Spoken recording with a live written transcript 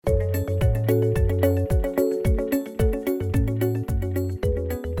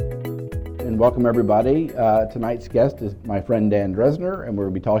welcome everybody. Tonight's guest is my friend Dan Drezner, and we're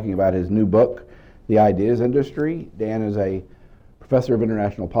going to be talking about his new book, The Ideas Industry. Dan is a professor of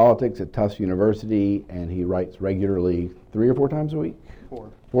international politics at Tufts University, and he writes regularly 3 or 4 times a week?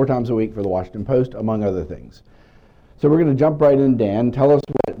 4 times a week for the Washington Post, among other things. So we're going to jump right in, Dan. Tell us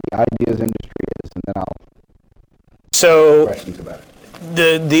what the ideas industry is, and then I'll questions about it.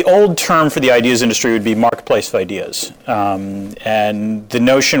 The old term for the ideas industry would be marketplace of ideas. And the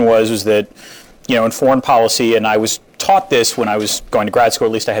notion was that, in foreign policy, and I was taught this when I was going to grad school,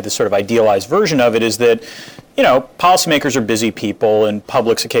 at least I had this sort of idealized version of it, is that, policymakers are busy people and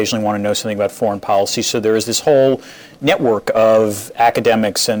publics occasionally want to know something about foreign policy. So there is this whole network of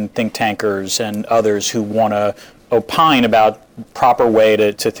academics and think tankers and others who want to opine about the proper way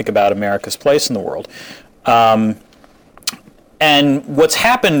to think about America's place in the world. And what's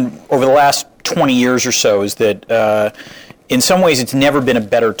happened over the last 20 years or so is that in some ways it's never been a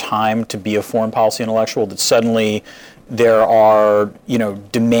better time to be a foreign policy intellectual, that suddenly there are,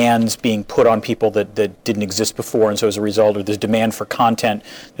 demands being put on people that didn't exist before, and so as a result there's demand for content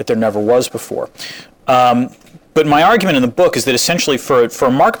that there never was before. But my argument in the book is that essentially for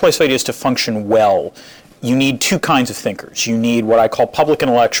a marketplace of ideas to function well, you need 2 kinds of thinkers. You need what I call public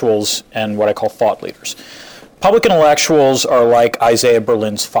intellectuals and what I call thought leaders. Public intellectuals are like Isaiah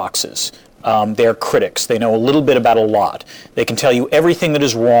Berlin's foxes. They're critics. They know a little bit about a lot. They can tell you everything that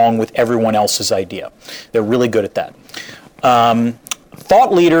is wrong with everyone else's idea. They're really good at that.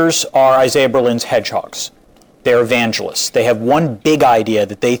 Thought leaders are Isaiah Berlin's hedgehogs. They're evangelists. They have one big idea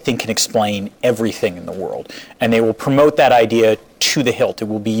that they think can explain everything in the world, and they will promote that idea to the hilt. It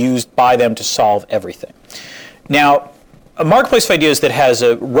will be used by them to solve everything. Now, a marketplace of ideas that has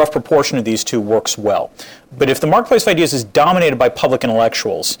a rough proportion of these two works well. But if the marketplace of ideas is dominated by public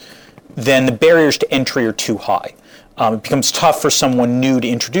intellectuals, then the barriers to entry are too high. It becomes tough for someone new to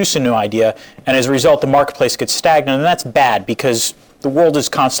introduce a new idea, and as a result, the marketplace gets stagnant, and that's bad because the world is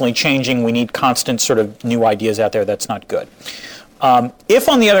constantly changing. We need constant sort of new ideas out there. That's not good. If,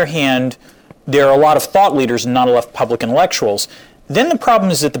 on the other hand, there are a lot of thought leaders and not enough public intellectuals, then the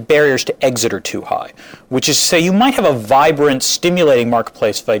problem is that the barriers to exit are too high, which is to say you might have a vibrant, stimulating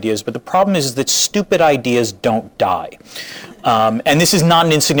marketplace of ideas, but the problem is that stupid ideas don't die. And this is not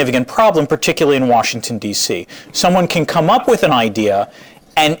an insignificant problem, particularly in Washington, D.C. Someone can come up with an idea,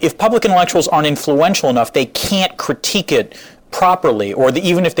 and if public intellectuals aren't influential enough, they can't critique it properly, or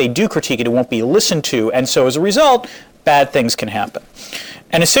even if they do critique it, it won't be listened to, and so as a result, bad things can happen.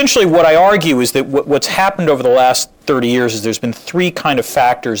 And essentially what I argue is that what's happened over the last 30 years is there's been 3 kind of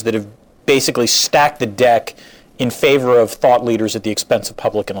factors that have basically stacked the deck in favor of thought leaders at the expense of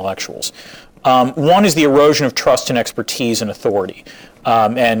public intellectuals. One is the erosion of trust and expertise and authority.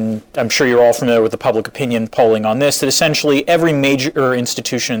 And I'm sure you're all familiar with the public opinion polling on this, that essentially every major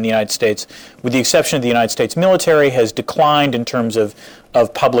institution in the United States, with the exception of the United States military, has declined in terms of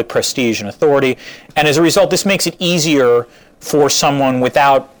public prestige and authority. And as a result, this makes it easier for someone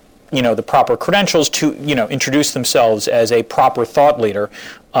without, the proper credentials to, introduce themselves as a proper thought leader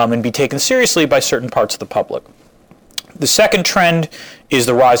and be taken seriously by certain parts of the public. The second trend is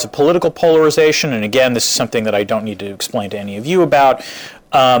the rise of political polarization, and again, this is something that I don't need to explain to any of you about.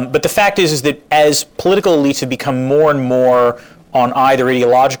 But the fact is that as political elites have become more and more on either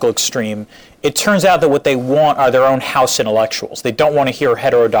ideological extreme, it turns out that what they want are their own house intellectuals. They don't want to hear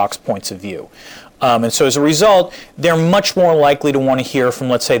heterodox points of view. And so as a result, they're much more likely to want to hear from,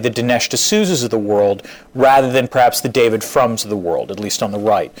 let's say, the Dinesh D'Souza's of the world, rather than perhaps the David Frums of the world, at least on the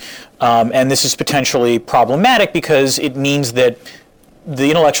right. And this is potentially problematic because it means that the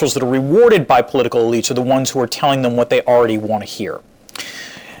intellectuals that are rewarded by political elites are the ones who are telling them what they already want to hear.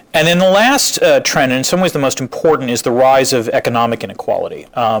 And then the last trend, and in some ways the most important, is the rise of economic inequality,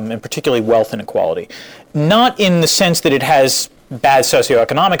 and particularly wealth inequality. Not in the sense that it has bad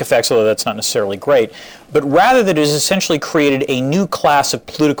socioeconomic effects, although that's not necessarily great, but rather that it has essentially created a new class of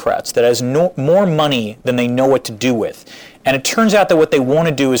plutocrats that has more money than they know what to do with. And it turns out that what they want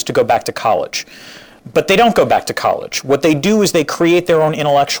to do is to go back to college. But they don't go back to college. What they do is they create their own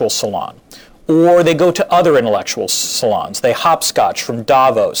intellectual salon. Or they go to other intellectual salons. They hopscotch from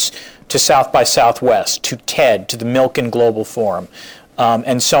Davos to South by Southwest, to TED, to the Milken Global Forum,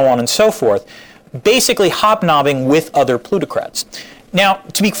 and so on and so forth, basically hobnobbing with other plutocrats. Now,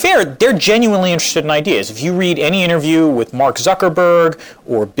 to be fair, they're genuinely interested in ideas. If you read any interview with Mark Zuckerberg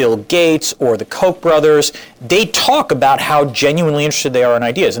or Bill Gates or the Koch brothers, they talk about how genuinely interested they are in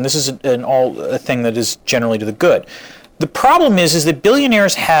ideas, and this is a thing that is generally to the good. The problem is that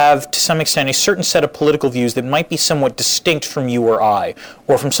billionaires have, to some extent, a certain set of political views that might be somewhat distinct from you or I,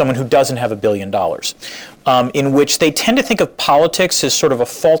 or from someone who doesn't have $1 billion, in which they tend to think of politics as sort of a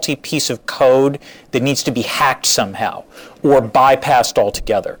faulty piece of code that needs to be hacked somehow, or bypassed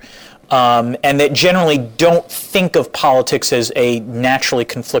altogether. And that generally don't think of politics as a naturally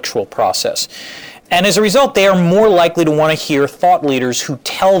conflictual process. And as a result, they are more likely to want to hear thought leaders who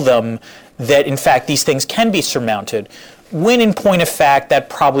tell them that, in fact, these things can be surmounted, when in point of fact, that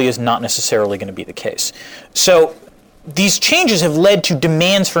probably is not necessarily going to be the case. So these changes have led to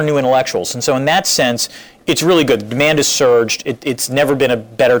demands for new intellectuals. And so in that sense, it's really good. The demand has surged. It's never been a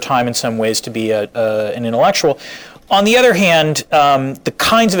better time in some ways to be an intellectual. On the other hand, the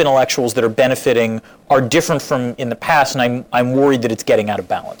kinds of intellectuals that are benefiting are different from in the past, and I'm worried that it's getting out of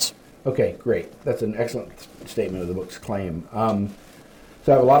balance. Okay, great. That's an excellent statement of the book's claim.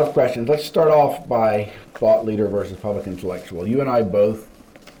 So I have a lot of questions. Let's start off by thought leader versus public intellectual. You and I both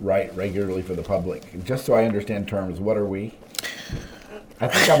write regularly for the public. And just so I understand terms, what are we? I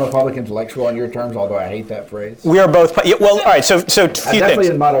think I'm a public intellectual on your terms, although I hate that phrase. We are both. Well, all right. So a few things. I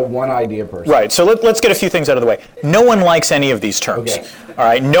definitely am not a one-idea person. Right. So let's get a few things out of the way. No one likes any of these terms. Okay. All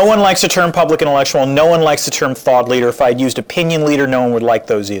right. No one likes the term public intellectual. No one likes the term thought leader. If I'd used opinion leader, no one would like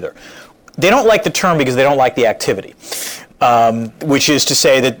those either. They don't like the term because they don't like the activity. Which is to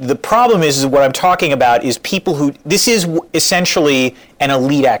say that the problem is what I'm talking about is people who, this is essentially an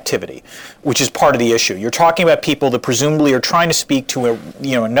elite activity, which is part of the issue. You're talking about people that presumably are trying to speak to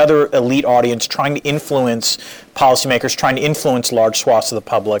another elite audience, trying to influence policymakers, trying to influence large swaths of the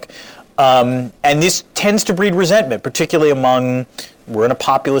public. And this tends to breed resentment, particularly among, we're in a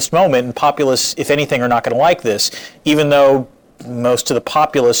populist moment, and populists, if anything, are not going to like this, even though most of the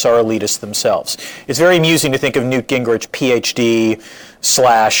populists are elitists themselves. It's very amusing to think of Newt Gingrich, PhD,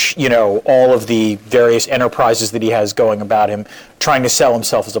 / all of the various enterprises that he has going about him, trying to sell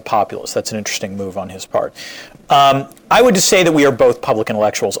himself as a populist. That's an interesting move on his part. I would just say that we are both public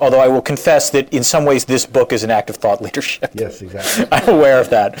intellectuals, although I will confess that in some ways this book is an act of thought leadership. Yes, exactly. I'm aware of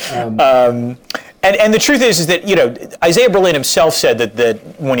that. And the truth is that, Isaiah Berlin himself said that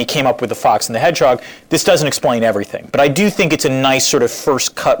when he came up with The Fox and the Hedgehog, this doesn't explain everything. But I do think it's a nice sort of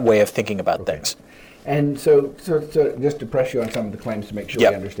first cut way of thinking about things. And so just to press you on some of the claims to make sure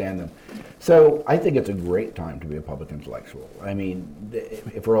we understand them. So I think it's a great time to be a public intellectual. I mean,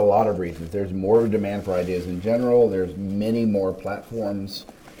 for a lot of reasons. There's more demand for ideas in general. There's many more platforms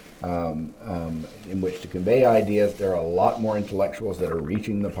in which to convey ideas. There are a lot more intellectuals that are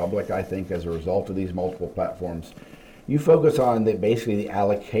reaching the public, I think, as a result of these multiple platforms. You focus on basically the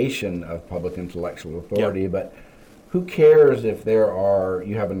allocation of public intellectual authority, but who cares if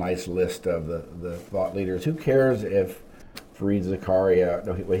you have a nice list of the thought leaders. Who cares if Fareed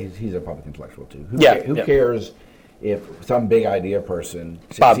Zakaria, he's a public intellectual too. Who cares if some big idea person,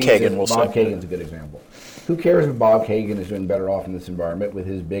 Bob Kagan will say. Bob Kagan's a good example. Who cares if Bob Kagan is doing better off in this environment with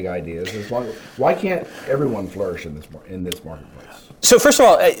his big ideas? Why can't everyone flourish in this marketplace? So first of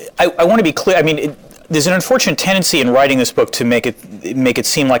all, I want to be clear. I mean, there's an unfortunate tendency in writing this book to make it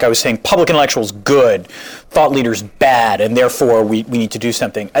seem like I was saying public intellectuals good, thought leaders bad, and therefore we need to do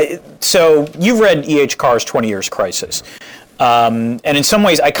something. So you've read E.H. Carr's 20 Years Crisis. And in some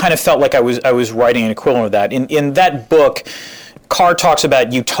ways, I kind of felt like I was writing an equivalent of that. In that book, Carr talks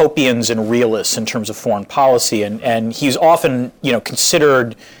about utopians and realists in terms of foreign policy, and he's often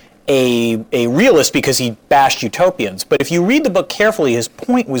considered a realist because he bashed utopians. But if you read the book carefully, his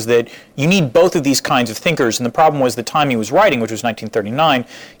point was that you need both of these kinds of thinkers, and the problem was the time he was writing, which was 1939,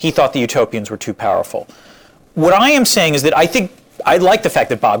 he thought the utopians were too powerful. What I am saying is that I like the fact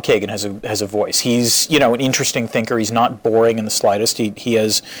that Bob Kagan has a voice. He's an interesting thinker. He's not boring in the slightest. He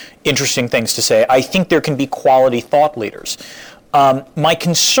has interesting things to say. I think there can be quality thought leaders. My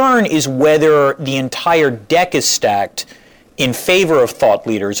concern is whether the entire deck is stacked in favor of thought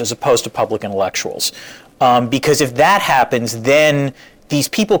leaders as opposed to public intellectuals. Because if that happens, then these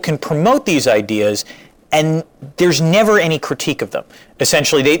people can promote these ideas and there's never any critique of them.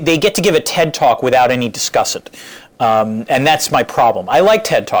 Essentially, they get to give a TED Talk without any discussant. And that's my problem. I like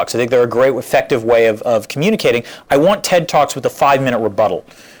TED Talks. I think they're a great, effective way of communicating. I want TED Talks with a 5-minute rebuttal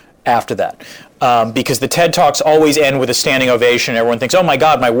after that. Because the TED Talks always end with a standing ovation. Everyone thinks, oh my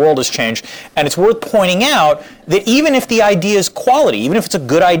God, my world has changed. And it's worth pointing out that even if the idea is quality, even if it's a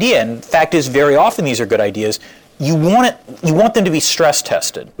good idea, and the fact is very often these are good ideas, you want them to be stress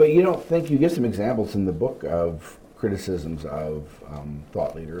tested. But you don't think, you give some examples in the book of criticisms of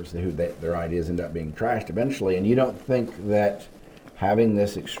thought leaders who their ideas end up being trashed eventually, and you don't think that having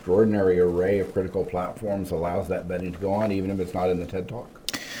this extraordinary array of critical platforms allows that betting to go on, even if it's not in the TED Talk?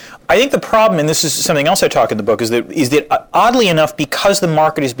 I think the problem, and this is something else I talk in the book, is that oddly enough, because the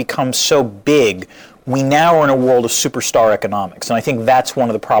market has become so big, we now are in a world of superstar economics, and I think that's one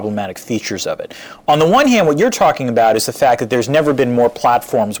of the problematic features of it. On the one hand, what you're talking about is the fact that there's never been more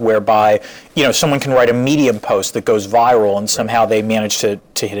platforms whereby, someone can write a Medium post that goes viral and somehow they manage to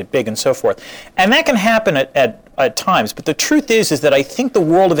hit it big and so forth. And that can happen at times, but the truth is that I think the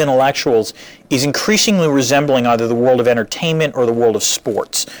world of intellectuals is increasingly resembling either the world of entertainment or the world of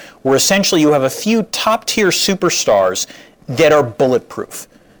sports, where essentially you have a few top-tier superstars that are bulletproof.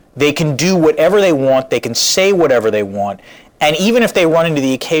 They can do whatever they want, they can say whatever they want, and even if they run into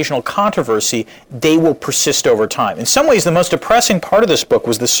the occasional controversy, they will persist over time. In some ways, the most depressing part of this book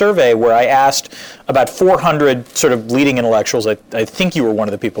was the survey where I asked about 400 sort of leading intellectuals, I think you were one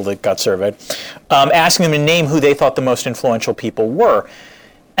of the people that got surveyed, asking them to name who they thought the most influential people were.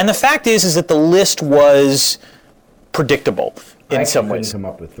 And the fact is that the list was predictable in some ways. I couldn't come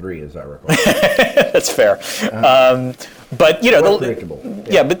up with 3, as I recall. That's fair. But predictable.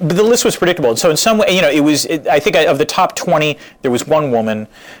 Yeah, but the list was predictable. And so in some way, I think of the top 20, there was one woman.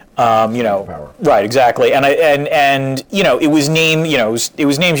 Power. Right, exactly. And it was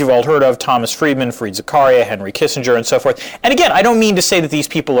names you've all heard of: Thomas Friedman, Fareed Zakaria, Henry Kissinger, and so forth. And again, I don't mean to say that these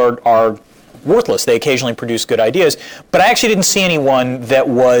people are worthless. They occasionally produce good ideas, but I actually didn't see anyone that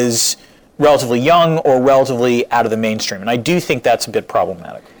was relatively young or relatively out of the mainstream. And I do think that's a bit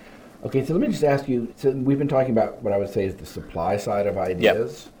problematic. Okay, so let me just ask you, so we've been talking about what I would say is the supply side of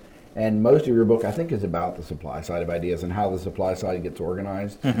ideas, and most of your book, I think, is about the supply side of ideas and how the supply side gets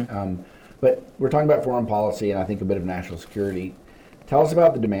organized. Mm-hmm. But we're talking about foreign policy and I think a bit of national security. Tell us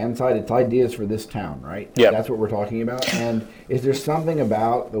about the demand side. It's ideas for this town, right? Yeah. That's what we're talking about. And is there something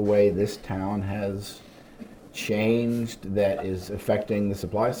about the way this town has changed that is affecting the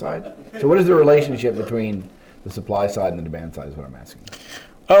supply side? So what is the relationship between the supply side and the demand side is what I'm asking.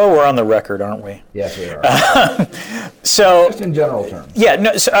 Oh, we're on the record, aren't we? Yes, we are. So, just in general terms. Yeah,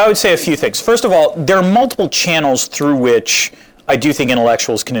 no, so I would say a few things. First of all, there are multiple channels through which I do think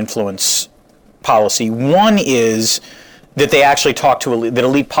intellectuals can influence policy. One is that they actually talk to that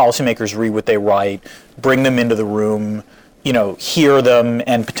elite policymakers read what they write, bring them into the room, hear them,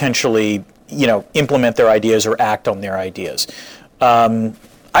 and potentially, implement their ideas or act on their ideas.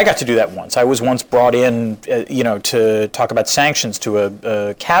 I got to do that once. I was once brought in, to talk about sanctions to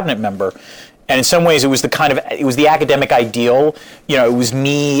a cabinet member, and in some ways it was the academic ideal. It was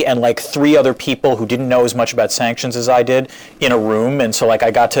me and like 3 other people who didn't know as much about sanctions as I did in a room, and so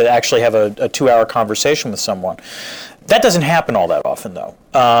I got to actually have a 2-hour conversation with someone. That doesn't happen all that often, though.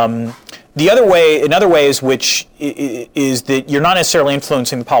 Another way is that you're not necessarily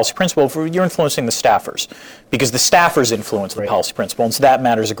influencing the policy principle, you're influencing the staffers, because the staffers influence the policy principle, and so that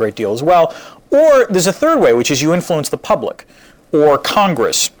matters a great deal as well. Or there's a third way, which is you influence the public, or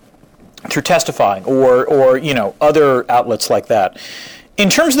Congress, through testifying, or other outlets like that. In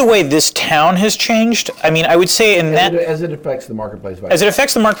terms of the way this town has changed, I would say as it affects the marketplace of ideas. As it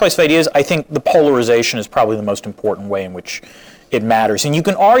affects the marketplace of ideas, I think the polarization is probably the most important way in which it matters. And you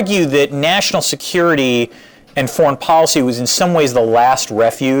can argue that national security and foreign policy was in some ways the last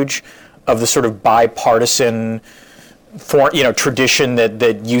refuge of the sort of bipartisan tradition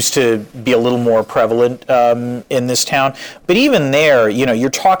that used to be a little more prevalent in this town. But even there, you're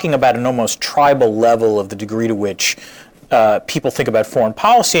talking about an almost tribal level of the degree to which people think about foreign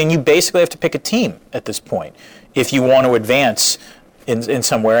policy, and you basically have to pick a team at this point if you want to advance in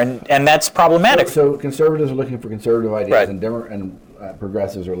somewhere, and that's problematic. So conservatives are looking for conservative ideas, right, and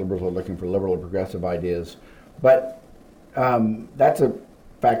progressives or liberals are looking for liberal or progressive ideas. But that's a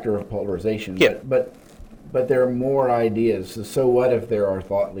factor of polarization. Yeah. But there are more ideas. So what if there are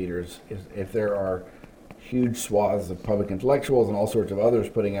thought leaders? If there are huge swaths of public intellectuals and all sorts of others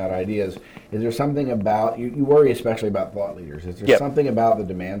putting out ideas, is there something about, you worry especially about thought leaders, is there something about the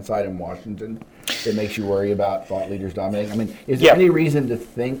demand side in Washington that makes you worry about thought leaders dominating? Is there any reason to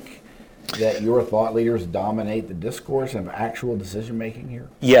think that your thought leaders dominate the discourse of actual decision making here?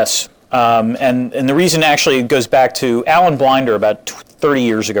 Yes. And the reason actually goes back to Alan Blinder about 30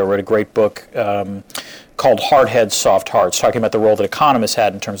 years ago, wrote a great book called Hard Heads, Soft Hearts, talking about the role that economists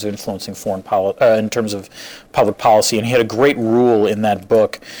had in terms of influencing in terms of public policy. And he had a great rule in that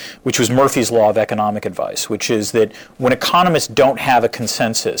book, which was Murphy's Law of Economic Advice, which is that when economists don't have a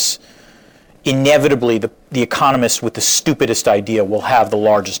consensus, inevitably the economist with the stupidest idea will have the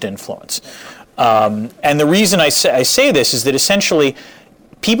largest influence. And the reason I say this is that essentially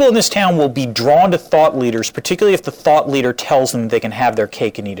people in this town will be drawn to thought leaders, particularly if the thought leader tells them they can have their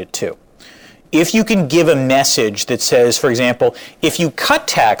cake and eat it too. If you can give a message that says, for example, if you cut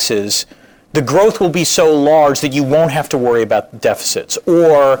taxes, the growth will be so large that you won't have to worry about deficits.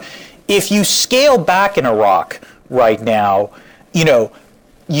 Or if you scale back in Iraq right now,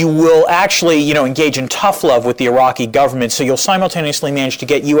 you will actually, engage in tough love with the Iraqi government, so you'll simultaneously manage to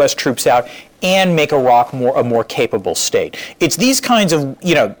get U.S. troops out and make Iraq a more capable state. It's these kinds of,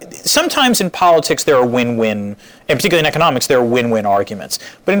 sometimes in politics there are win-win, and particularly in economics there are win-win arguments.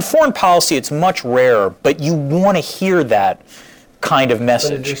 But in foreign policy it's much rarer, but you want to hear that kind of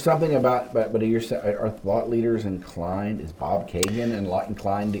message. But is there something about, are thought leaders inclined, is Bob Kagan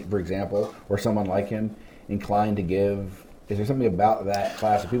inclined, for example, or someone like him, inclined to give? Is there something about that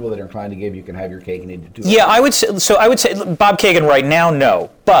class of people that are inclined to give, you can have your cake and eat it too? Yeah, I would say Bob Kagan right now, no.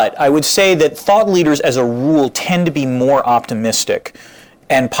 But I would say that thought leaders as a rule tend to be more optimistic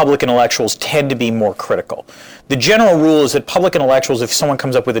and public intellectuals tend to be more critical. The general rule is that public intellectuals, if someone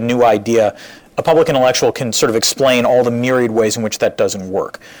comes up with a new idea, a public intellectual can sort of explain all the myriad ways in which that doesn't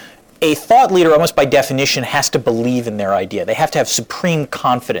work. A thought leader, almost by definition, has to believe in their idea. They have to have supreme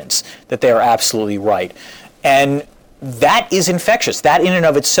confidence that they are absolutely right. And that is infectious. That in and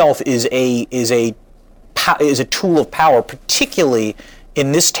of itself is a tool of power, particularly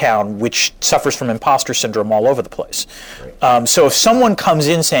in this town, which suffers from imposter syndrome all over the place. Right. So if someone comes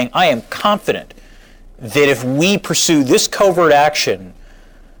in saying, I am confident that if we pursue this covert action,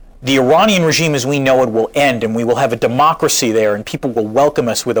 the Iranian regime as we know it will end and we will have a democracy there and people will welcome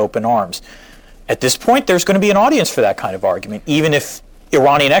us with open arms. At this point, there's going to be an audience for that kind of argument, even if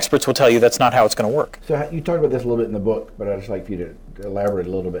Iranian experts will tell you that's not how it's going to work. So you talked about this a little bit in the book, but I'd just like for you to elaborate a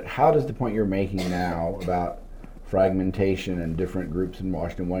little bit. How does the point you're making now about fragmentation and different groups in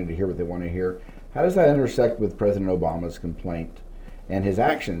Washington wanting to hear what they want to hear, how does that intersect with President Obama's complaint and his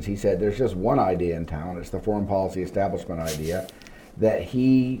actions? He said there's just one idea in town, it's the foreign policy establishment idea, that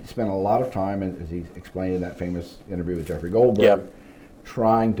he spent a lot of time, as he explained in that famous interview with Jeffrey Goldberg,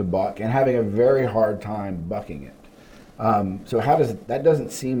 trying to buck and having a very hard time bucking it. So how does that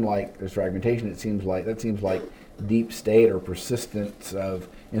doesn't seem like there's fragmentation? That seems like deep state or persistence of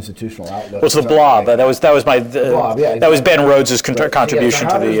institutional outlets. Well, it's the blob. That was that was Ben Rhodes' contribution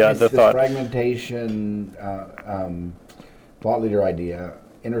to the thought. Fragmentation thought leader idea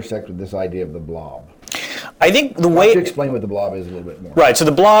intersect with this idea of the blob. I think the way... Why don't you explain what the blob is a little bit more? Right, so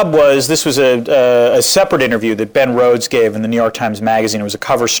the blob was a separate interview that Ben Rhodes gave in the New York Times Magazine. It was a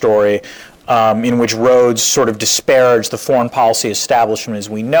cover story in which Rhodes sort of disparaged the foreign policy establishment as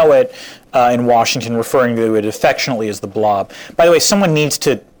we know it in Washington, referring to it affectionately as the blob. By the way, someone needs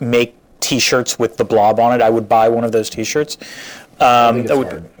to make T-shirts with the blob on it. I would buy one of those T-shirts.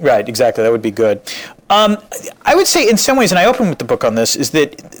 Right, exactly. That would be good. I would say in some ways, and I open with the book on this, is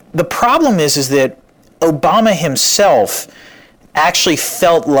that the problem is that Obama himself actually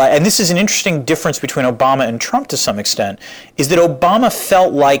felt like, and this is an interesting difference between Obama and Trump to some extent, is that Obama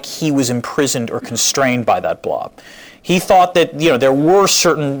felt like he was imprisoned or constrained by that blob. He thought that there were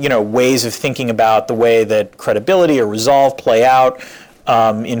certain ways of thinking about the way that credibility or resolve play out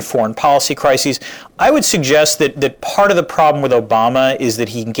in foreign policy crises. I would suggest that part of the problem with Obama is that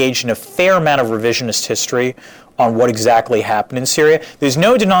he engaged in a fair amount of revisionist history on what exactly happened in Syria. There's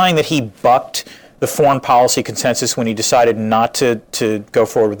no denying that he bucked the foreign policy consensus when he decided not to go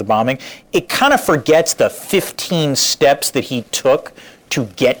forward with the bombing. It kind of forgets the 15 steps that he took to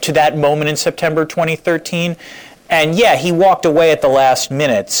get to that moment in September 2013. And yeah, he walked away at the last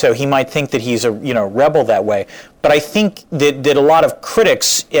minute, so he might think that he's a rebel that way. But I think that a lot of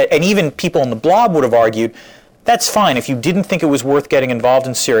critics, and even people in the blob would have argued, that's fine. If you didn't think it was worth getting involved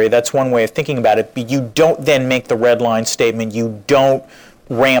in Syria, that's one way of thinking about it. But you don't then make the red line statement. You don't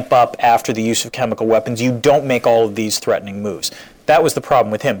ramp up after the use of chemical weapons. You don't make all of these threatening moves. That was the problem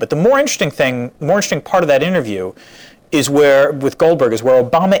with him. But the more interesting part of that interview with Goldberg is where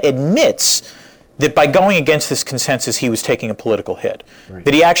Obama admits that by going against this consensus, he was taking a political hit. Right.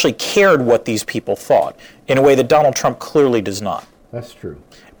 That he actually cared what these people thought in a way that Donald Trump clearly does not. That's true.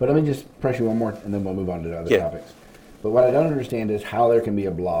 But let me just press you one more, and then we'll move on to other topics. But what I don't understand is how there can be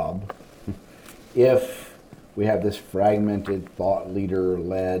a blob if we have this fragmented, thought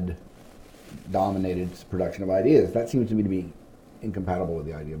leader-led, dominated production of ideas. That seems to me to be incompatible with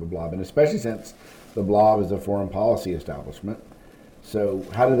the idea of a blob, and especially since the blob is a foreign policy establishment. So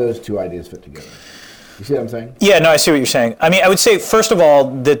how do those two ideas fit together? You see what I'm saying? Yeah, no, I see what you're saying. I mean, I would say, first of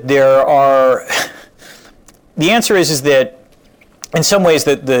all, that the answer is that in some ways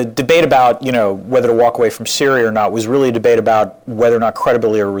the debate about, whether to walk away from Syria or not was really a debate about whether or not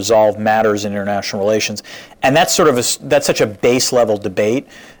credibility or resolve matters in international relations. And that's such a base level debate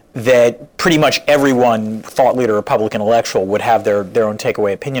that pretty much everyone, thought leader or public intellectual, would have their own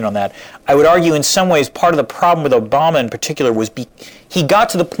takeaway opinion on that. I would argue in some ways part of the problem with Obama in particular was he got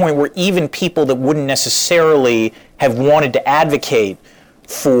to the point where even people that wouldn't necessarily have wanted to advocate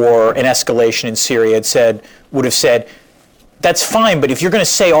for an escalation in Syria would have said, that's fine, but if you're going to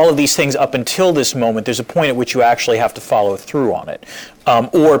say all of these things up until this moment, there's a point at which you actually have to follow through on it,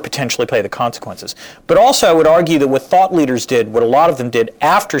 or potentially pay the consequences. But also I would argue that what thought leaders did, what a lot of them did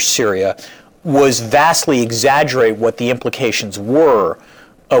after Syria, was vastly exaggerate what the implications were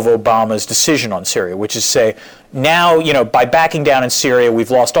of Obama's decision on Syria, which is say, now, by backing down in Syria,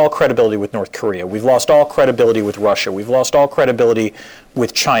 we've lost all credibility with North Korea. We've lost all credibility with Russia. We've lost all credibility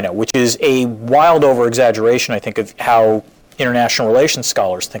with China, which is a wild over-exaggeration, I think, of how international relations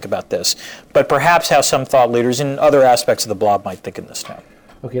scholars think about this, but perhaps how some thought leaders in other aspects of the blob might think in this time.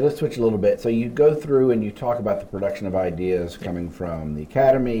 Okay, let's switch a little bit. So you go through and you talk about the production of ideas coming from the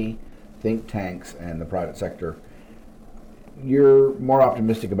academy, think tanks, and the private sector. You're more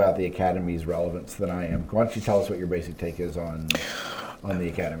optimistic about the academy's relevance than I am. Why don't you tell us what your basic take is on the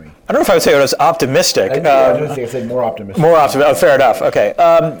academy? I don't know if I would say I was optimistic. I said more optimistic. More optimistic. Oh, fair enough. Okay.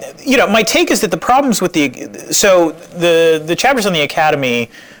 My take is that the problems with the chapters on the academy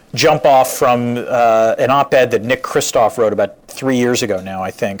jump off from an op-ed that Nick Kristof wrote about 3 years ago now,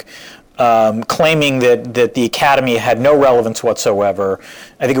 I think, claiming that the academy had no relevance whatsoever.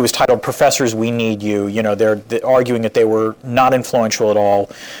 I think it was titled "Professors, We Need You." They're arguing that they were not influential at all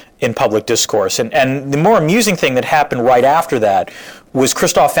in public discourse. And the more amusing thing that happened right after that was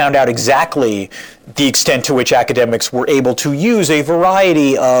Kristof found out exactly the extent to which academics were able to use a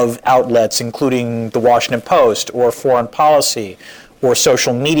variety of outlets, including the Washington Post or Foreign Policy or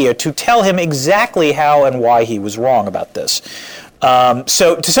social media, to tell him exactly how and why he was wrong about this.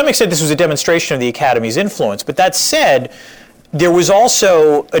 So to some extent, this was a demonstration of the academy's influence. But that said, there was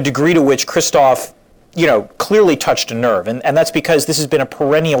also a degree to which Kristof clearly touched a nerve. And that's because this has been a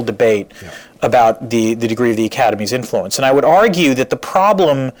perennial debate about the degree of the academy's influence. And I would argue that the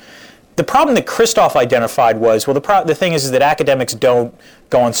problem that Kristof identified was, the thing is that academics don't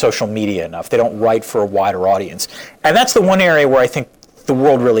go on social media enough. They don't write for a wider audience. And that's the one area where I think the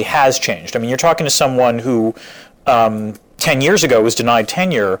world really has changed. I mean, you're talking to someone who 10 years ago was denied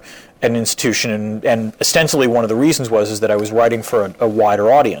tenure at an institution, and ostensibly one of the reasons was that I was writing for a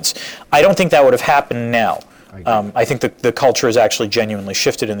wider audience. I don't think that would have happened now. I think the culture has actually genuinely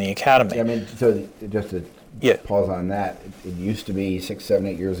shifted in the academy. Yeah, I mean, so just to pause on that, it used to be 6, 7,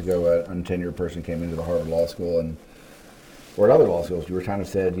 8 years ago, an untenured person came into the Harvard Law School or at other law schools, you were kind of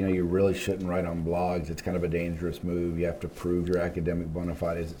said, you really shouldn't write on blogs. It's kind of a dangerous move. You have to prove your academic bona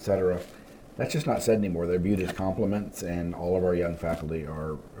fides, et cetera. That's just not said anymore. They're viewed as compliments, and all of our young faculty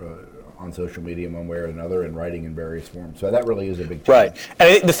are on social media in one way or another and writing in various forms. So that really is a big change. Right.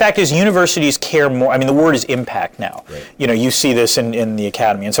 And the fact is universities care more. I mean, the word is impact now. Right. You see this in the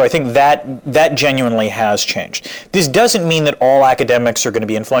academy. And so I think that genuinely has changed. This doesn't mean that all academics are going to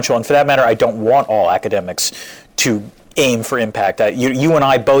be influential. And for that matter, I don't want all academics to aim for impact. You and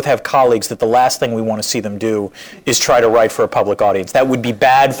I both have colleagues that the last thing we want to see them do is try to write for a public audience. That would be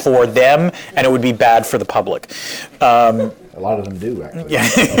bad for them, and it would be bad for the public. A lot of them do, actually. Yeah.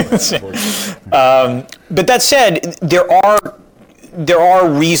 But that said, there are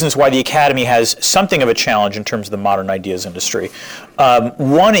reasons why the academy has something of a challenge in terms of the modern ideas industry.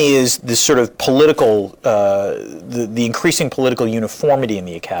 One is this sort of political, the increasing political uniformity in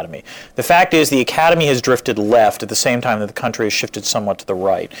the academy. The fact is the academy has drifted left at the same time that the country has shifted somewhat to the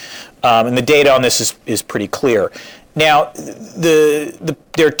right. And the data on this is pretty clear. Now, there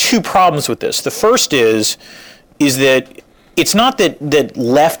are two problems with this. The first is that it's not that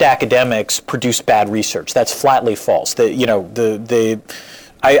left academics produce bad research. That's flatly false. I'm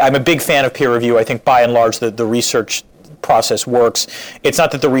a big fan of peer review. I think by and large the research process works. It's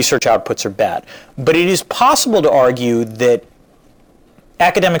not that the research outputs are bad. But it is possible to argue that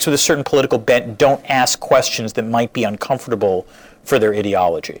academics with a certain political bent don't ask questions that might be uncomfortable for their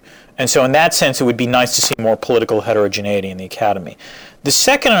ideology. And so in that sense, it would be nice to see more political heterogeneity in the academy. The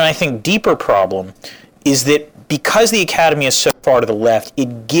second, and I think deeper problem, is that because the academy is so far to the left,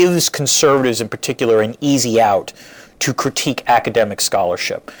 it gives conservatives in particular an easy out to critique academic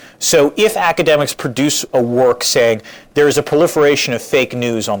scholarship. So if academics produce a work saying there is a proliferation of fake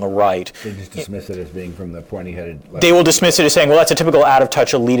news on the right, they just dismiss it as being from the pointy-headed left. They will dismiss it as saying, well, that's a typical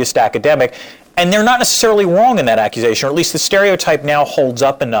out-of-touch elitist academic. And they're not necessarily wrong in that accusation, or at least the stereotype now holds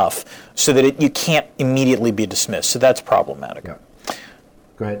up enough so that you can't immediately be dismissed. So that's problematic. Yeah.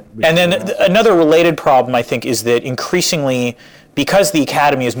 Go ahead. And then another related problem, I think, is that increasingly because the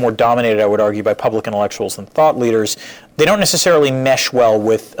academy is more dominated, I would argue, by public intellectuals than thought leaders, they don't necessarily mesh well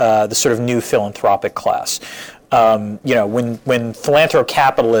with the sort of new philanthropic class. When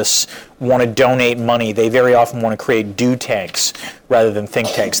philanthrocapitalists want to donate money, they very often want to create do tanks rather than think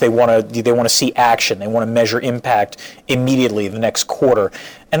tanks. They want to see action. They want to measure impact immediately the next quarter,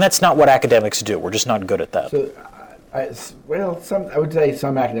 and that's not what academics do. We're just not good at that. So, I would say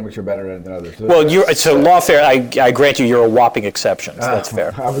some academics are better than others. So lawfare, I grant you, you're a whopping exception. So that's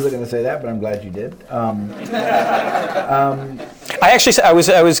fair. I wasn't going to say that, but I'm glad you did. I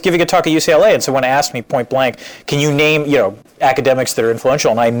was giving a talk at UCLA, and someone asked me point blank, "Can you name academics that are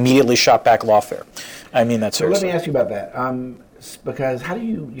influential?" And I immediately shot back lawfare. I mean that seriously. So let me ask you about that, because how do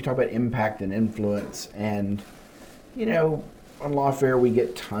you talk about impact and influence, and on lawfare, we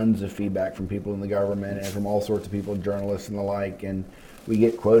get tons of feedback from people in the government and from all sorts of people, journalists and the like, and we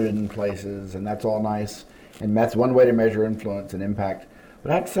get quoted in places, and that's all nice, and that's one way to measure influence and impact.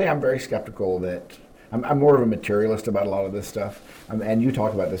 But I have to say I'm very skeptical that, I'm more of a materialist about a lot of this stuff, and you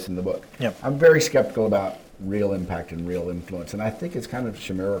talk about this in the book. Yep. I'm very skeptical about real impact and real influence, and I think it's kind of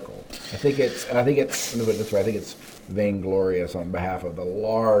chimerical. I think it's vainglorious on behalf of the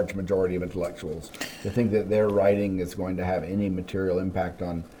large majority of intellectuals to think that their writing is going to have any material impact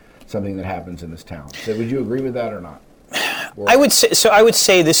on something that happens in this town. So would you agree with that or not? I would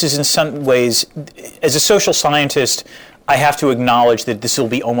say this is in some ways, as a social scientist, I have to acknowledge that this will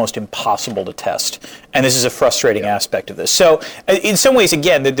be almost impossible to test, and this is a frustrating aspect of this. So, in some ways,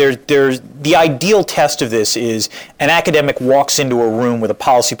 again, there's the ideal test of this is an academic walks into a room with a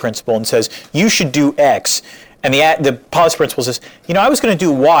policy principle and says, "You should do X," and the policy principle says, "I was going to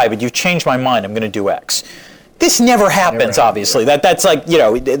do Y, but you've changed my mind. I'm going to do X." This never happens, obviously. That's like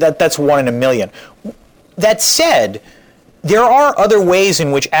that's one in a million. That said, there are other ways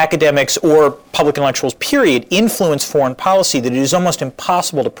in which academics or public intellectuals, period, influence foreign policy that it is almost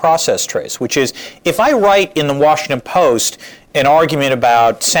impossible to process trace, which is, if I write in the Washington Post an argument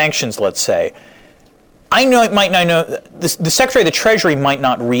about sanctions, let's say, I know it might not know, the Secretary of the Treasury might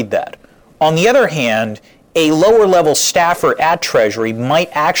not read that. On the other hand, a lower level staffer at Treasury might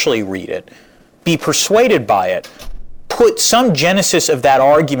actually read it, be persuaded by it, put some genesis of that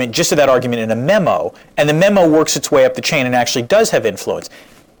argument, in a memo, and the memo works its way up the chain and actually does have influence.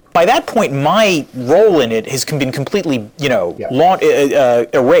 By that point, my role in it has been completely,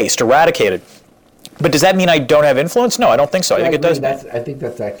 erased, eradicated. But does that mean I don't have influence? No, I don't think so. I think it does. I think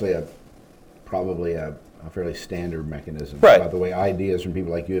that's actually probably a fairly standard mechanism right. About the way ideas from people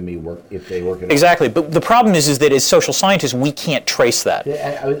like you and me work, if they work at exactly. But the problem is that as social scientists, we can't trace that.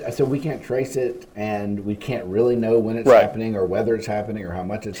 So we can't trace it, and we can't really know when it's right. happening, or whether it's happening, or how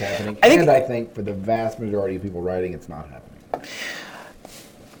much it's happening. I think for the vast majority of people writing, it's not happening.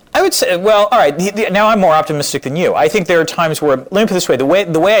 I would say, well, all right, now I'm more optimistic than you. I think there are times where, let me put it this way, the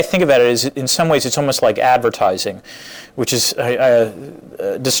way I think about it is, in some ways, it's almost like advertising, which is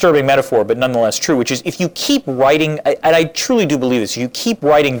a disturbing metaphor, but nonetheless true, which is, if you keep writing, and I truly do believe this, if you keep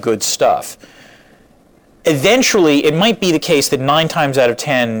writing good stuff, eventually it might be the case that 9 times out of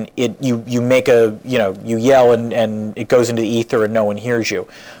 10, you make you yell and it goes into the ether and no one hears you.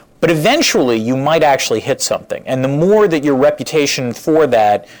 But eventually, you might actually hit something. And the more that your reputation for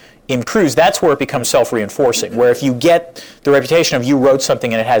that improves, that's where it becomes self-reinforcing. Where if you get the reputation of you wrote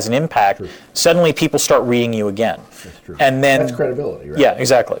something and it has an impact, true. Suddenly people start reading you again. That's true. And then that's credibility, right? Yeah,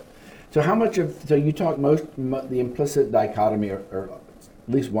 exactly. So you talk the implicit dichotomy, or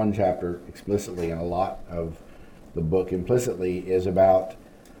at least one chapter explicitly, and a lot of the book implicitly, is about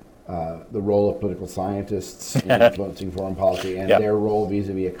the role of political scientists in influencing foreign policy and their role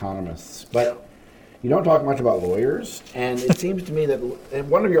vis-a-vis economists. But you don't talk much about lawyers, and it seems to me that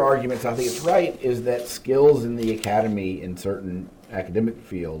one of your arguments, I think it's right, is that skills in the academy in certain academic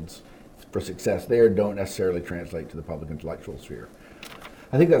fields for success there don't necessarily translate to the public intellectual sphere.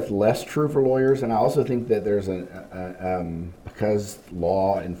 I think that's less true for lawyers, and I also think that there's because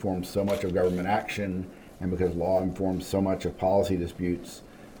law informs so much of government action, and because law informs so much of policy disputes,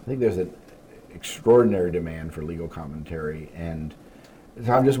 I think there's an extraordinary demand for legal commentary, and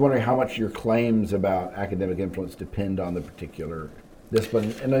so I'm just wondering how much your claims about academic influence depend on the particular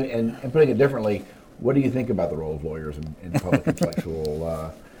discipline. And putting it differently, what do you think about the role of lawyers in public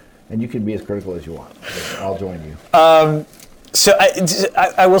intellectual? And you can be as critical as you want. I'll join you. So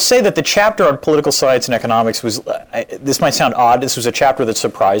I will say that the chapter on political science and economics was, this might sound odd, this was a chapter that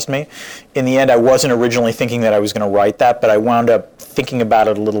surprised me. In the end, I wasn't originally thinking that I was going to write that, but I wound up thinking about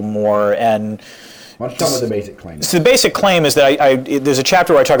it a little more, and Why don't you tell me what the basic claim is? So the basic claim is that there's a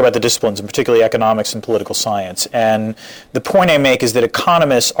chapter where I talk about the disciplines, and particularly economics and political science. And the point I make is that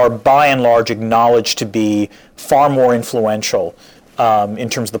economists are by and large acknowledged to be far more influential in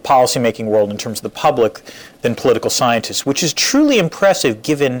terms of the policymaking world, in terms of the public, than political scientists, which is truly impressive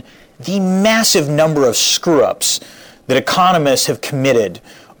given the massive number of screw-ups that economists have committed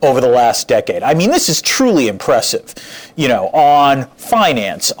over the last decade. I mean, this is truly impressive, on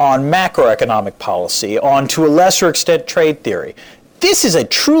finance, on macroeconomic policy, on, to a lesser extent, trade theory. This is a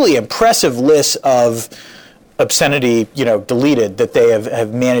truly impressive list of obscenity, deleted, that they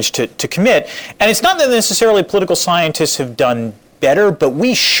have managed to commit. And it's not that necessarily political scientists have done better, but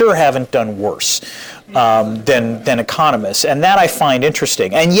we sure haven't done worse than economists. And that I find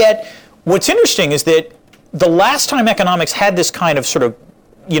interesting. And yet, what's interesting is that the last time economics had this kind of sort of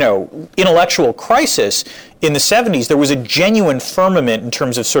intellectual crisis in the 70s, there was a genuine firmament in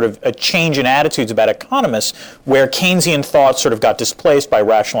terms of sort of a change in attitudes about economists, where Keynesian thought sort of got displaced by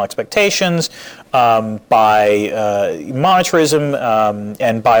rational expectations, by monetarism,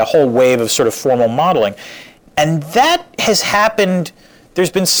 and by a whole wave of sort of formal modeling. And that has happened.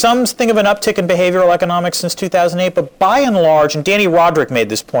 There's been something of an uptick in behavioral economics since 2008, but by and large, and Danny Roderick made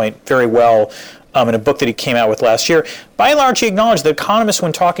this point very well in a book that he came out with last year, by and large he acknowledged that economists,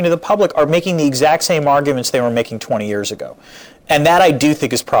 when talking to the public, are making the exact same arguments they were making 20 years ago. And that I do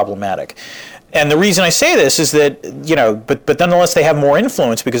think is problematic. And the reason I say this is that, but nonetheless they have more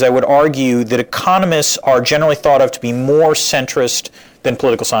influence, because I would argue that economists are generally thought of to be more centrist than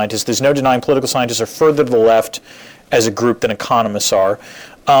political scientists. There's no denying political scientists are further to the left as a group than economists are.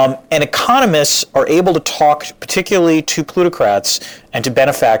 And economists are able to talk particularly to plutocrats and to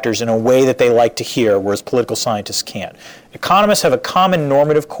benefactors in a way that they like to hear, whereas political scientists can't. Economists have a common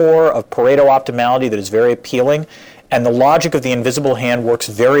normative core of Pareto optimality that is very appealing, and the logic of the invisible hand works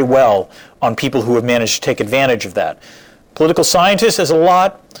very well on people who have managed to take advantage of that. Political scientists, as a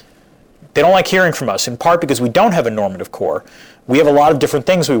lot, they don't like hearing from us, in part because we don't have a normative core. We have a lot of different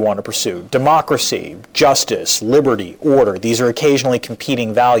things we want to pursue: democracy, justice, liberty, order. These are occasionally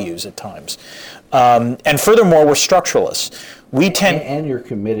competing values at times. And furthermore, we're structuralists. And you're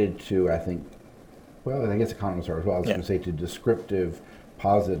committed to, I guess economists are as well. I was going to say to descriptive,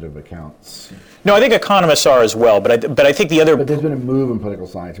 positive accounts. No, I think economists are as well, but I think the other... But there's been a move in political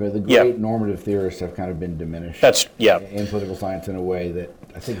science. I mean, the great normative theorists have kind of been diminished in political science in a way that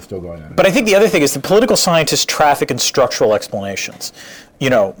I think is still going on. But I think the other thing is the political scientists traffic in structural explanations.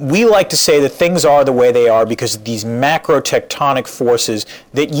 We like to say that things are the way they are because of these macro tectonic forces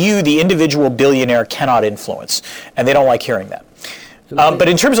that you, the individual billionaire, cannot influence. And they don't like hearing that. But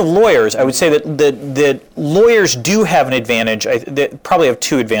in terms of lawyers, I would say that lawyers do have an advantage. They probably have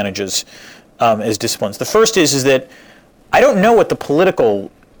two advantages as disciplines. The first is that I don't know what the political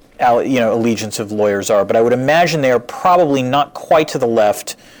allegiance of lawyers are, but I would imagine they are probably not quite to the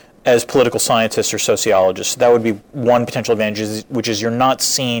left as political scientists or sociologists. That would be one potential advantage, which is you're not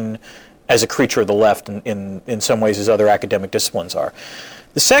seen as a creature of the left in some ways as other academic disciplines are.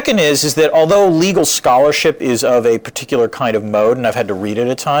 The second is that although legal scholarship is of a particular kind of mode, and I've had to read it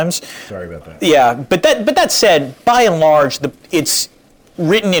at times. Sorry about that. Yeah, but that said, by and large, it's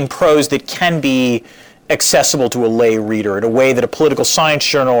written in prose that can be accessible to a lay reader in a way that a political science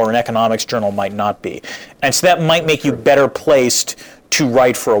journal or an economics journal might not be. And so that might make you better placed to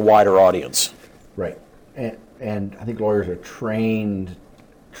write for a wider audience. Right. And I think lawyers are trained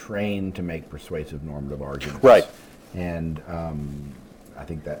to make persuasive normative arguments. Right. And I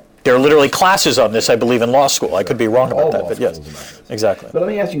think that there are literally classes on this, I believe, in law school. I could be wrong about that, but yes, exactly. But let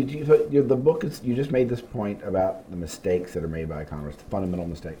me ask you, the book is, you just made this point about the mistakes that are made by economists, the fundamental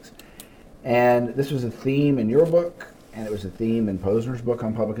mistakes. And this was a theme in your book, and it was a theme in Posner's book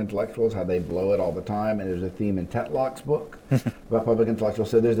on public intellectuals, how they blow it all the time, and there's a theme in Tetlock's book about public intellectuals.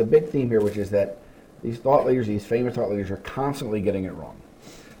 So there's a big theme here, which is that these thought leaders, these famous thought leaders, are constantly getting it wrong.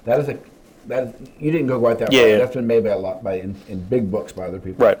 You didn't go quite that far. Yeah. That's been made in big books by other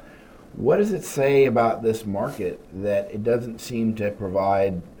people. Right. What does it say about this market that it doesn't seem to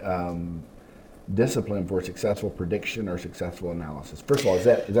provide discipline for successful prediction or successful analysis? First of all, is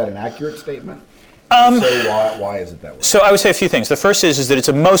that an accurate statement? Say why is it that way? So I would say a few things. The first is that it's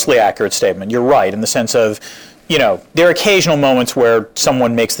a mostly accurate statement. You're right in the sense of, there are occasional moments where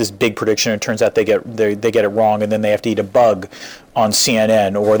someone makes this big prediction and it turns out they get it wrong, and then they have to eat a bug on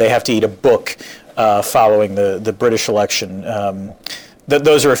CNN, or they have to eat a book following the British election.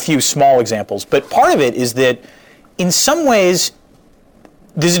 Those are a few small examples. But part of it is that in some ways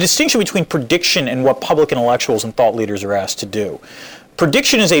there's a distinction between prediction and what public intellectuals and thought leaders are asked to do.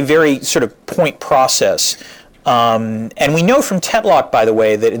 Prediction is a very sort of point process. And we know from Tetlock, by the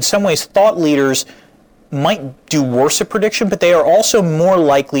way, that in some ways thought leaders might do worse at prediction, but they are also more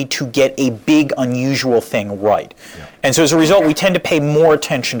likely to get a big, unusual thing right. Yeah. And so as a result, we tend to pay more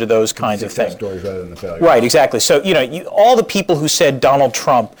attention to those kinds of things. Stories rather than the failure. Right, exactly. So, all the people who said Donald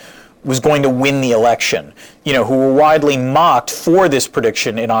Trump was going to win the election, who were widely mocked for this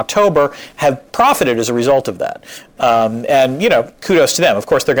prediction in October, have profited as a result of that. And kudos to them. Of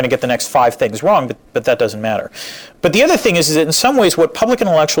course, they're going to get the next 5 things wrong, but that doesn't matter. But the other thing is that in some ways, what public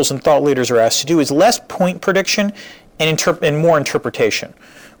intellectuals and thought leaders are asked to do is less point prediction and more interpretation,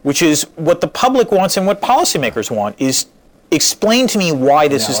 which is what the public wants and what policymakers want, is explain to me why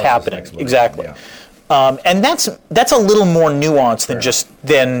this is happening. Exactly. Yeah. And that's a little more nuanced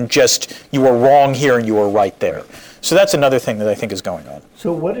than just you were wrong here and you were right there. Right. So that's another thing that I think is going on.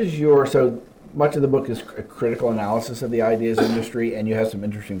 So so much of the book is a critical analysis of the ideas industry, and you have some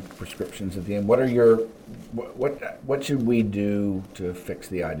interesting prescriptions at the end. What should we do to fix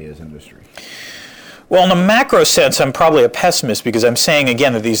the ideas industry? Well, in a macro sense, I'm probably a pessimist because I'm saying,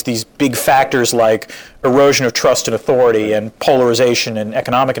 again, that these big factors like erosion of trust and authority and polarization and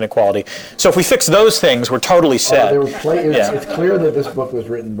economic inequality. So if we fix those things, we're totally set. It's clear that this book was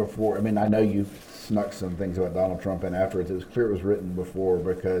written before. I mean, I know you snuck some things about Donald Trump in afterwards. It was clear it was written before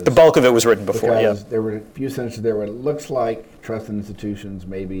because... The bulk of it was written before, because there were a few sentences there where it looks like trust in institutions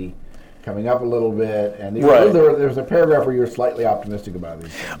maybe coming up a little bit, and there's a paragraph where you're slightly optimistic about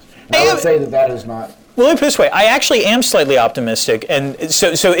these things. And I would say that is not... Well, let me put it this way. I actually am slightly optimistic, and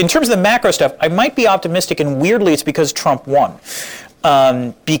so in terms of the macro stuff, I might be optimistic, and weirdly it's because Trump won.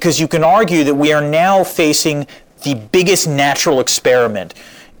 Because you can argue that we are now facing the biggest natural experiment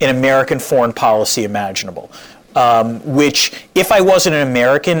in American foreign policy imaginable. Which, if I wasn't an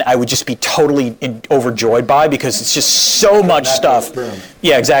American, I would just be totally overjoyed by, because it's just so much stuff. Experiment.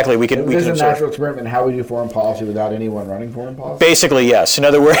 Yeah, exactly. We can. This is a natural experiment. How would you do foreign policy without anyone running foreign policy? Basically, yes. In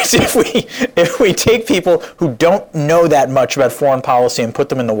other words, if we take people who don't know that much about foreign policy and put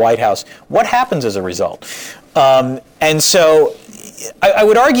them in the White House, what happens as a result? And so, I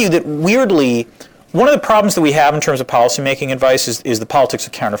would argue that weirdly, one of the problems that we have in terms of policymaking advice is the politics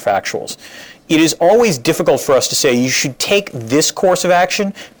of counterfactuals. It is always difficult for us to say you should take this course of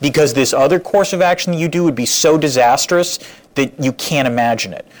action because this other course of action that you do would be so disastrous that you can't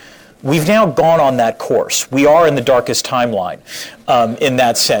imagine it. We've now gone on that course. We are in the darkest timeline in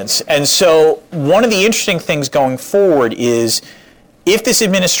that sense. And so one of the interesting things going forward is if this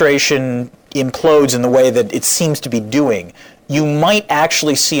administration implodes in the way that it seems to be doing, you might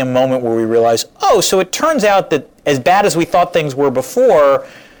actually see a moment where we realize, so it turns out that as bad as we thought things were before,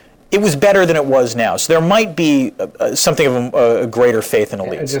 it was better than it was now. So there might be something of a greater faith in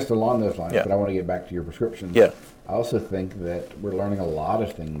elites. And just along those lines, but I want to get back to your prescriptions. Yeah. I also think that we're learning a lot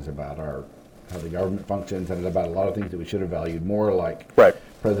of things about how the government functions and about a lot of things that we should have valued more, like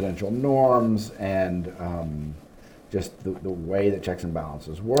presidential norms and just the way that checks and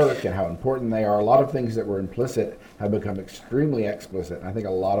balances work and how important they are. A lot of things that were implicit have become extremely explicit. And I think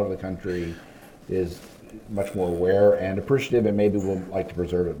a lot of the country is much more aware and appreciative, and maybe we'll like to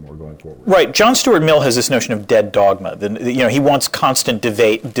preserve it more going forward. Right. John Stuart Mill has this notion of dead dogma. He wants constant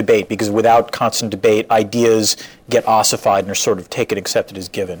debate because without constant debate, ideas get ossified and are sort of taken, accepted as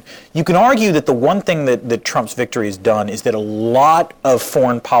given. You can argue that the one thing that Trump's victory has done is that a lot of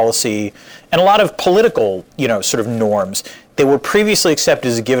foreign policy and a lot of political, sort of norms that were previously accepted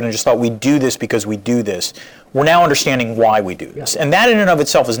as a given and just thought we do this because we do this, we're now understanding why we do this. And that in and of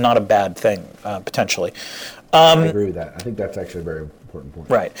itself is not a bad thing, potentially. I agree with that. I think that's actually a very important point.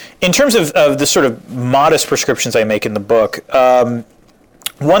 Right. In terms of the sort of modest prescriptions I make in the book,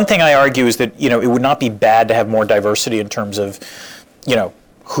 one thing I argue is that, it would not be bad to have more diversity in terms of,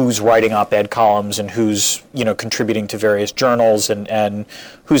 who's writing op-ed columns and who's, contributing to various journals and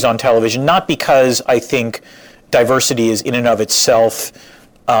who's on television. Not because I think diversity is in and of itself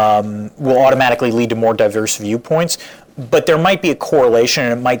will automatically lead to more diverse viewpoints, but there might be a correlation,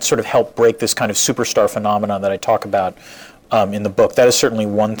 and it might sort of help break this kind of superstar phenomenon that I talk about in the book. That is certainly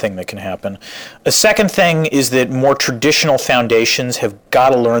one thing that can happen. A second thing is that more traditional foundations have got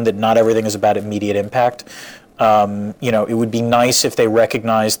to learn that not everything is about immediate impact. It would be nice if they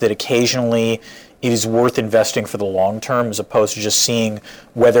recognized that occasionally it is worth investing for the long term as opposed to just seeing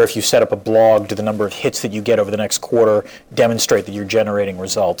whether if you set up a blog, do the number of hits that you get over the next quarter demonstrate that you're generating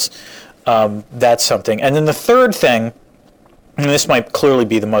results. That's something. And then the third thing, and this might clearly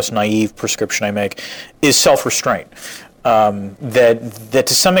be the most naive prescription I make, is self-restraint. That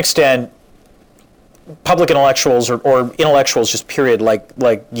to some extent, public intellectuals or intellectuals just period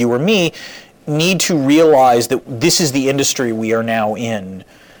like you or me need to realize that this is the industry we are now in,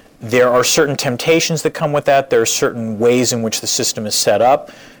 There are certain temptations that come with that. There are certain ways in which the system is set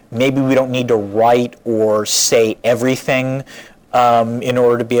up. Maybe we don't need to write or say everything in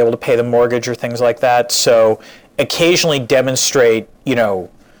order to be able to pay the mortgage or things like that. So occasionally demonstrate,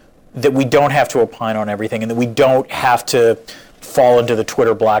 that we don't have to opine on everything and that we don't have to fall into the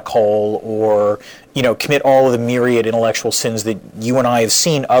Twitter black hole or, commit all of the myriad intellectual sins that you and I have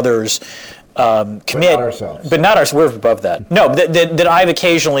seen others commit. But not ourselves. But not ourselves. We're above that. No, that I've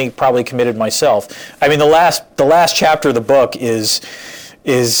occasionally probably committed myself. I mean, the last chapter of the book is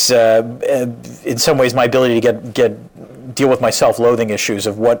in some ways my ability to deal with my self-loathing issues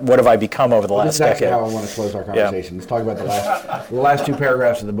of what have I become over the last decade. That's how I want to close our conversation. Let's talk about the last two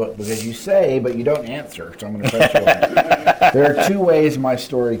paragraphs of the book, because you say, but you don't answer, so I'm going to press you on that. There are two ways my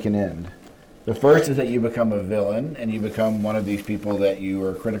story can end. The first is that you become a villain, and you become one of these people that you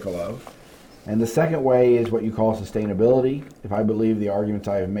are critical of. And the second way is what you call sustainability. If I believe the arguments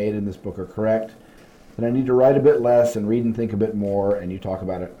I have made in this book are correct, then I need to write a bit less and read and think a bit more, and you talk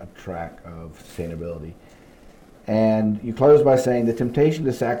about a track of sustainability. And you close by saying, the temptation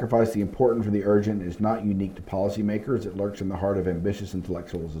to sacrifice the important for the urgent is not unique to policymakers. It lurks in the heart of ambitious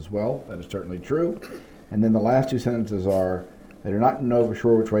intellectuals as well. That is certainly true. And then the last two sentences are, I do not know for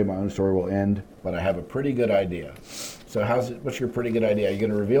sure which way my own story will end, but I have a pretty good idea. So what's your pretty good idea? Are you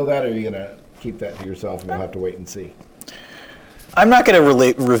going to reveal that, or are you going to keep that to yourself and we'll have to wait and see? I'm not going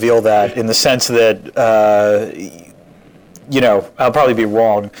to reveal that in the sense that, I'll probably be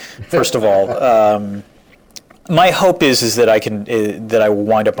wrong, first of all. My hope is that I will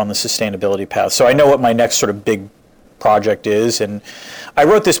wind up on the sustainability path. So I know what my next sort of big project is, and I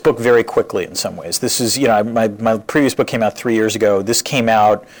wrote this book very quickly in some ways. This is, my previous book came out 3 years ago. This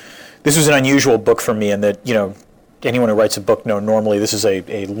was an unusual book for me in that, anyone who writes a book normally this is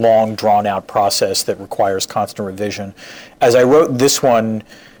a long, drawn-out process that requires constant revision. As I wrote this one,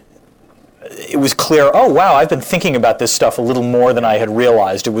 it was clear, oh wow, I've been thinking about this stuff a little more than I had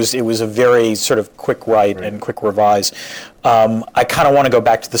realized. It was a very sort of quick write and quick revise. I kind of want to go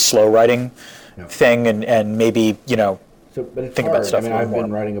back to the slow writing thing and maybe, think about stuff a little more. I've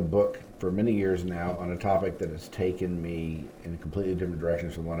been writing a book for many years now on a topic that has taken me in completely different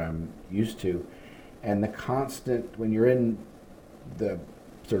directions from what I'm used to. And the constant, when you're in the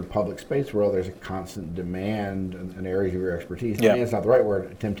sort of public space world, there's a constant demand in areas of your expertise. Yeah. Demand's not the right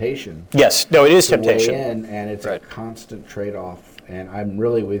word, temptation. Yes, no, it is temptation. Weigh in, and it's a constant trade-off. And I'm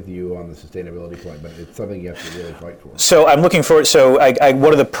really with you on the sustainability point, but it's something you have to really fight for. So I'm looking forward. So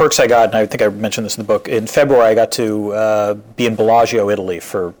one of the perks I got, and I think I mentioned this in the book, in February I got to be in Bellagio, Italy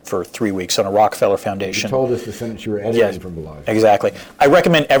for 3 weeks on a Rockefeller Foundation. You told us the sentence you were editing from Bellagio. Exactly. I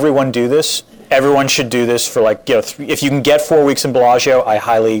recommend everyone do this. Everyone should do this for if you can get 4 weeks in Bellagio, I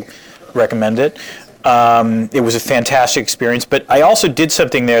highly recommend it. It was a fantastic experience, but I also did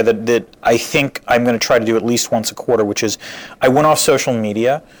something there that I think I'm going to try to do at least once a quarter, which is I went off social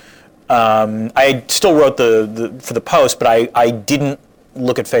media. I still wrote for the post, but I didn't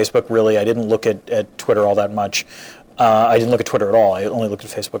look at Facebook really. I didn't look at Twitter all that much. I didn't look at Twitter at all. I only looked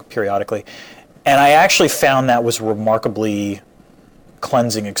at Facebook periodically. And I actually found that was remarkably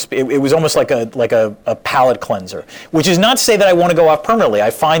cleansing. It was almost like a palate cleanser, which is not to say that I want to go off permanently. I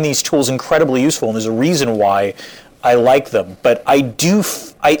find these tools incredibly useful, and there's a reason why I like them. But I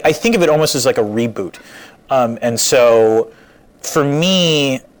think of it almost as like a reboot. And so for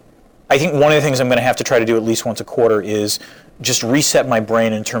me, I think one of the things I'm going to have to try to do at least once a quarter is just reset my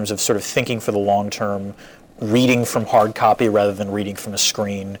brain in terms of sort of thinking for the long term, reading from hard copy rather than reading from a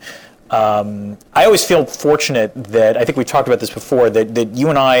screen. I always feel fortunate that, I think we talked about this before, that you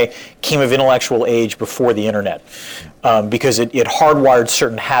and I came of intellectual age before the internet, because it hardwired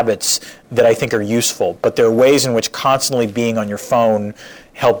certain habits that I think are useful, but there are ways in which constantly being on your phone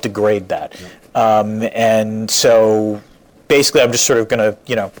help degrade that. And so basically I'm just sort of going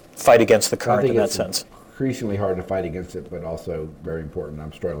to, fight against the current in that sense. Increasingly hard to fight against it, but also very important.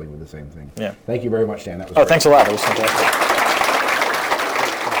 I'm struggling with the same thing. Yeah. Thank you very much, Dan. That was great. Thanks a lot. It was fantastic.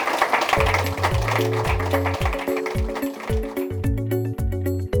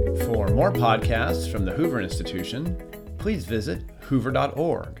 For more podcasts from the Hoover Institution, please visit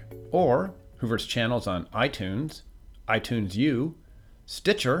hoover.org or Hoover's channels on iTunes, iTunes U,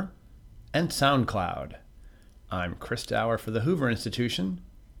 Stitcher, and SoundCloud. I'm Chris Dower for the Hoover Institution.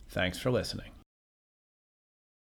 Thanks for listening.